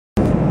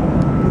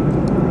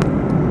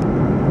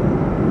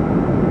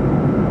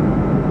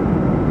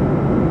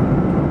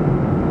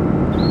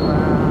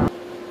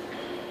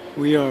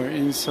We are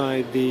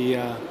inside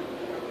the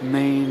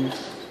main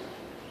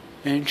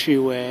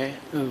entryway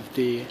of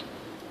the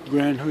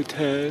Grand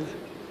Hotel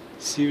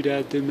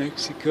Ciudad de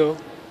Mexico,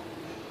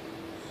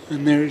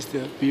 and there's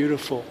the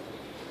beautiful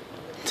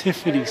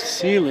Tiffany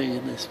ceiling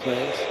in this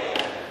place,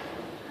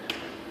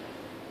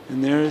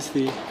 and there's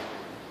the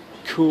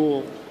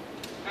cool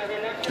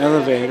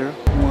elevator,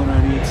 one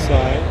on each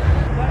side.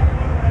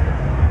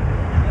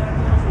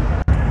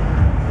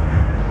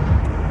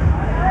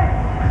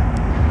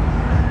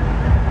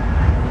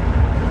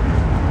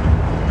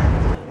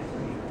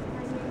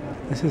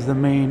 This is the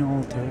main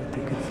altar at the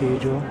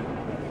cathedral.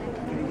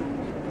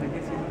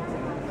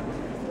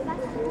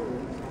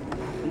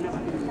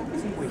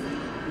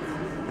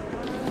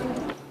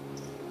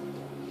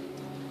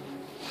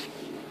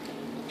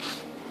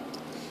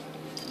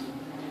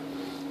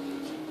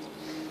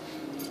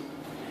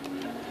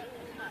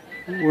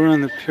 We're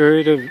on the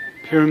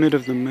Pyramid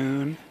of the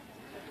Moon,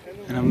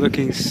 and I'm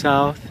looking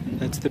south.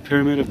 That's the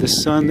Pyramid of the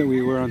Sun that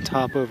we were on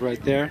top of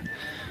right there.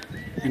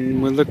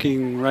 And we're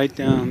looking right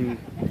down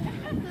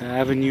the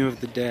Avenue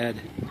of the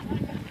Dead.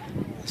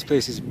 This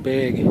place is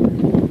big,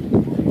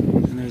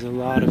 and there's a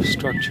lot of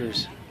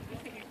structures.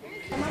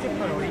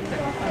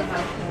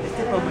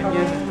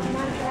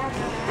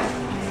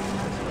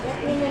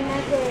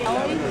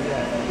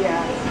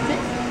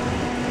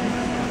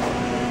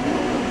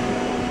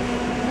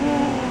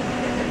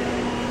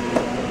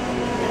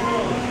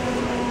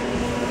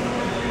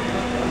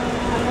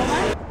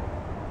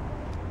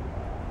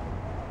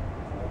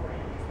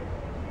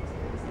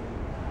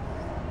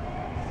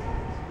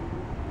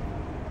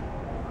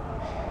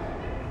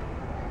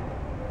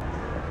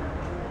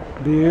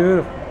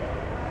 Beautiful.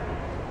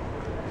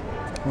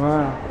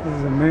 Wow, this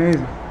is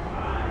amazing.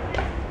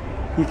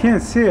 You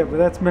can't see it, but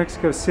that's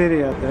Mexico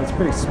City out there. It's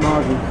pretty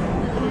smoggy.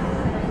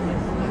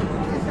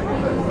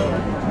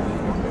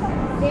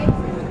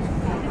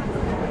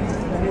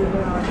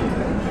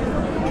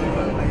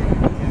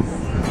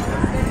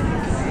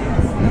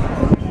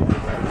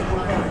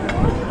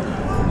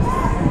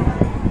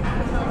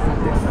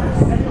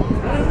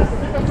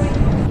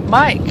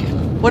 Mike,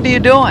 what are you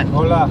doing?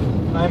 Hola.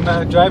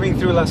 I'm driving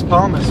through Las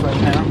Palmas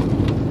right now.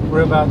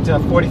 We're about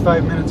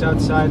 45 minutes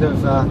outside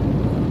of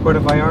Puerto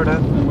Vallarta,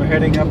 and we're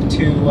heading up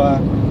to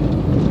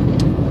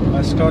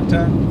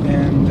Mascota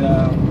and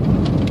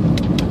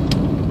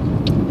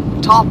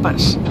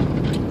Tapas.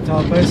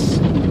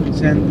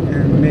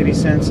 and maybe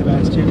San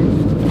Sebastian.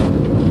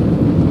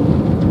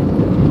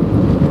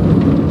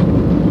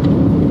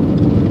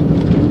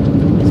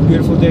 It's a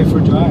beautiful day for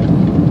a drive.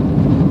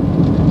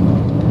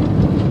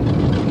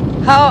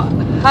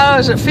 How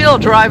does it feel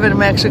driving to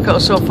Mexico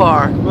so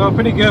far? Well,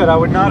 pretty good. I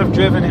would not have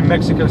driven in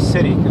Mexico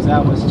City because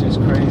that was just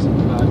crazy,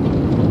 but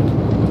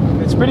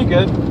it's pretty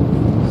good.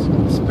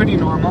 It's pretty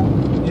normal.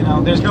 You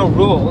know, there's no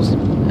rules,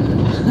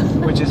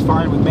 which is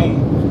fine with me.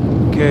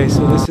 Okay,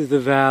 so this is the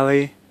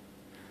valley.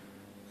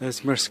 That's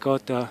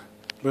Mascota.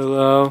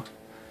 Below,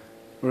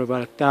 we're about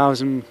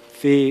 1,000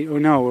 feet, or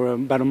no, we're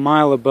about a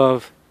mile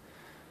above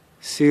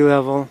sea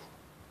level.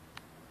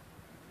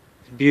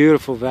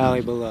 Beautiful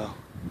valley below.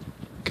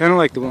 Kind of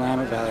like the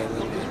Willamette Valley a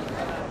little bit.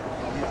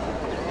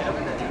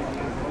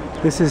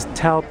 This is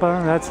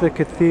Talpa. That's the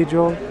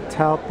cathedral,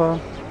 Talpa.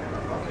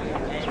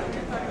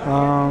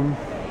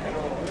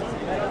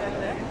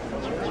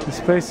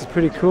 This place is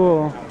pretty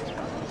cool.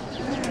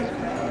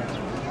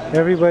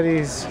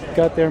 Everybody's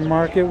got their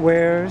market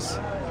wares.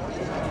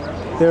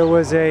 There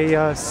was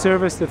a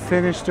service that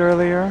finished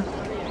earlier,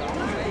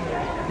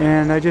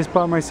 and I just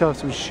bought myself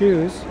some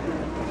shoes.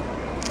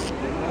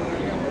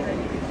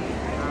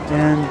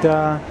 And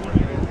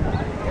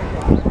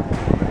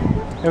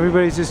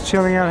everybody's just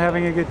chilling out,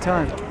 having a good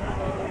time.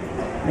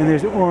 And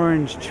there's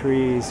orange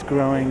trees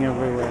growing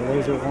everywhere.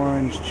 Those are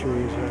orange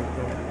trees right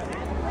there.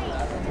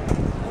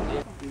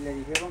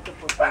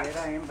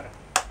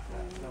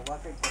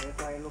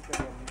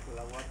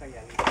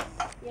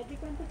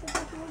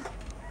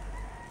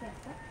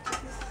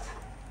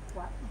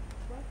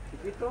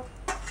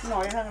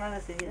 No, esa grande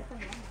sería.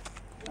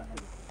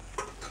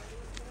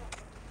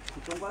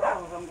 ¿Son huecos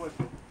o son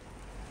huecos?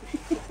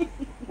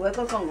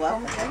 Huecos con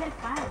guapos. Es el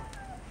par.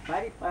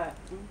 Par y par.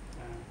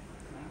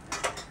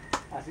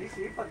 Así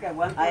sí, para que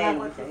aguante. Ahí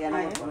ya no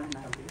hay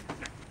nada.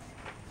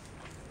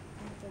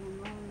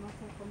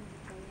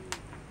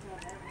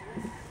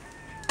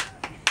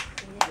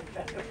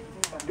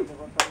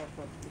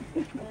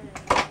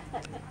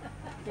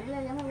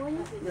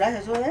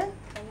 Gracias, ¿eso es?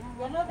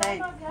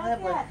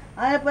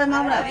 Después no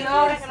habla.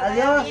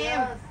 Adiós.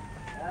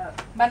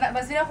 ¿Vas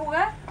a ir a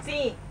jugar?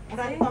 Sí, un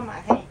ratito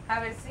más. Sí. A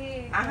ver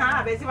si... Ajá,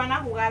 a ver si van a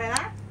jugar,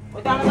 ¿verdad?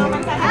 Ahorita van a dar un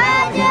mensaje.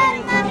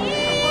 Ayer,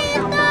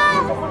 manito,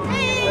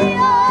 mío,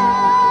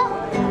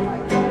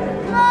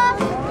 nos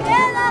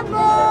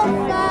quedamos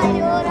a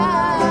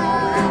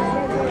llorar.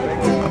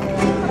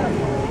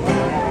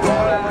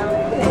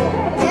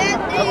 Qué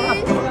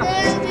triste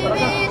es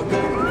vivir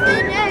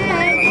sin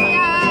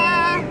ella.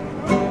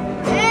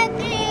 Qué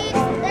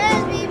triste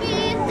es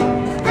vivir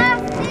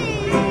así.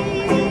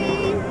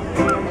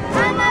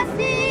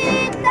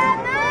 Mamacita,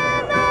 mamá.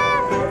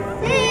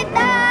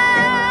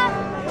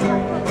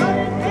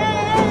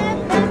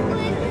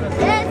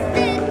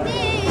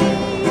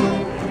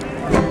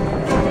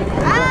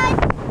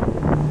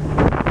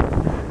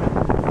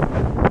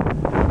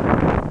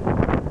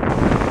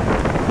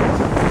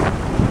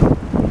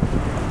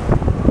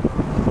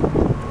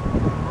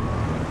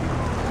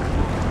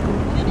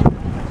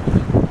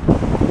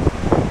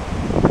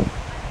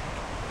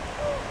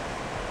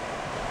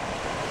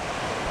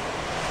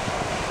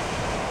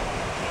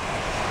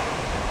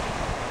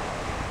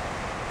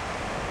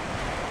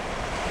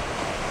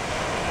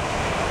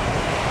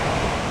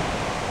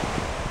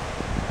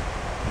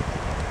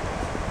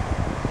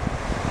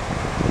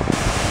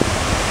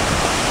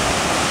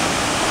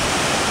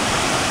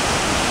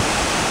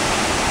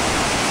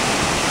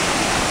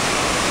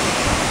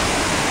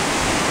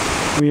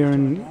 We are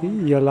in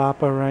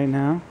Jalapa right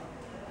now.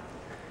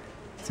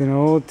 It's an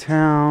old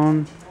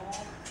town.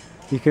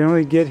 You can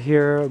only get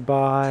here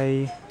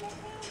by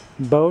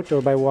boat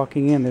or by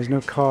walking in. There's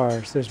no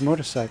cars. There's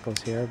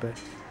motorcycles here, but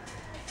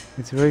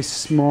it's very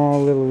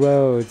small little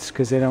roads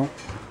because they don't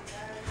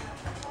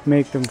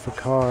make them for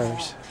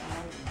cars.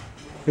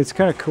 It's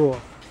kind of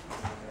cool.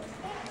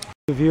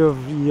 The view of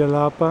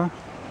Jalapa.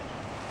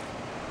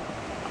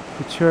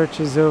 The church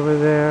is over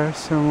there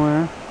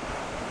somewhere.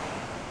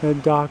 The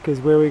dock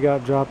is where we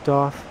got dropped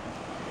off.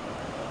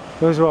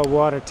 Those are all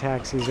water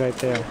taxis right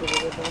there.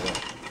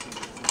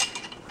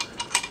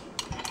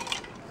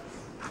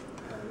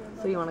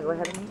 So you want to go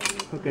ahead of me?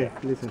 Okay,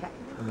 listen.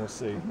 And we'll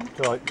see.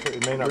 So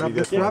it may not be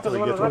this one until we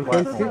get to the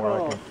platform where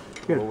I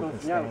can, where we can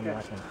stand and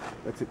I can.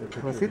 That's it.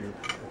 picture Sit. you.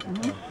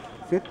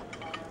 Sit.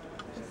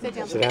 Sit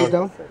down. Sit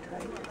down.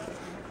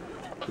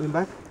 Lean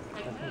back.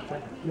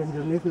 Bend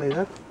your knees like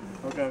that.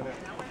 Okay, okay.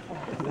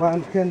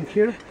 One hand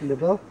here in the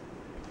bell.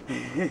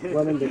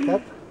 One in the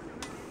cup.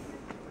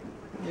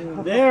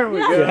 There we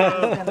go.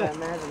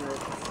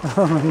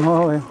 Oh,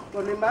 moly. Go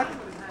lean back.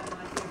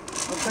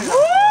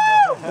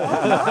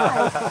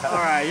 All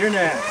right, you're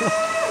next. I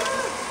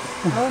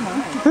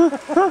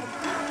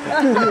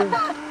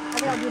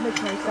think I'll do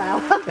missionary style.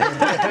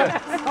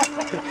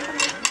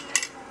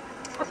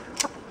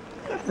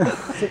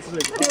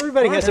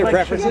 Everybody has their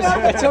preferences.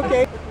 It's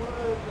okay.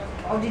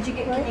 Oh, can you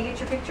get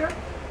your picture?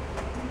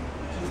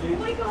 Oh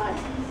my god.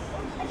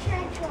 I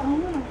tried to.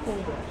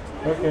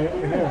 Okay,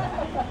 here.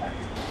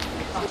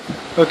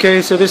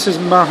 Okay, so this is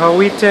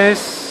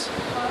Mahawites.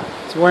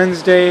 It's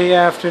Wednesday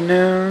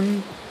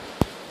afternoon.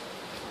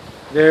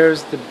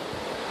 There's the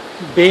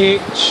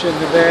beach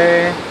and the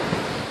bay.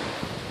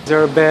 There's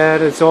our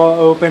bed. It's all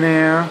open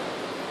air.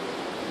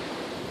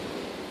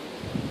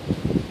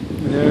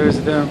 There's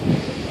the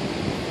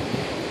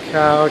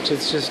couch.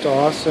 It's just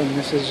awesome.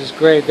 This is just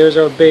great. There's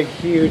our big,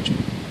 huge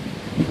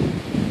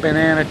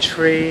banana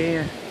tree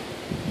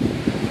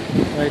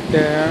right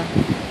there.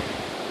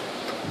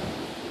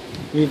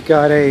 We've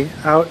got a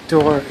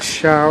outdoor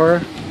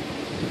shower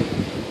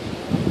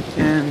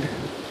and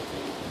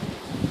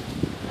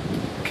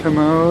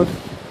commode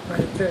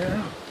right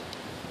there.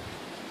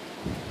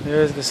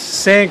 There's the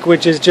sink,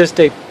 which is just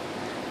a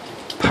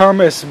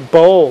pumice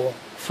bowl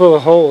full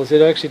of holes.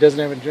 It actually doesn't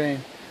have a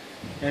drain.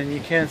 And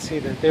you can't see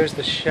that. There's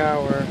the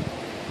shower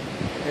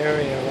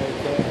area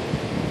right there.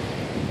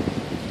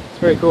 It's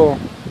very cool.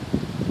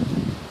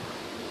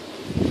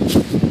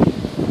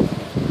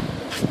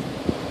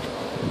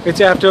 It's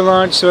after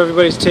lunch, so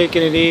everybody's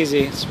taking it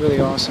easy. It's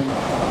really awesome.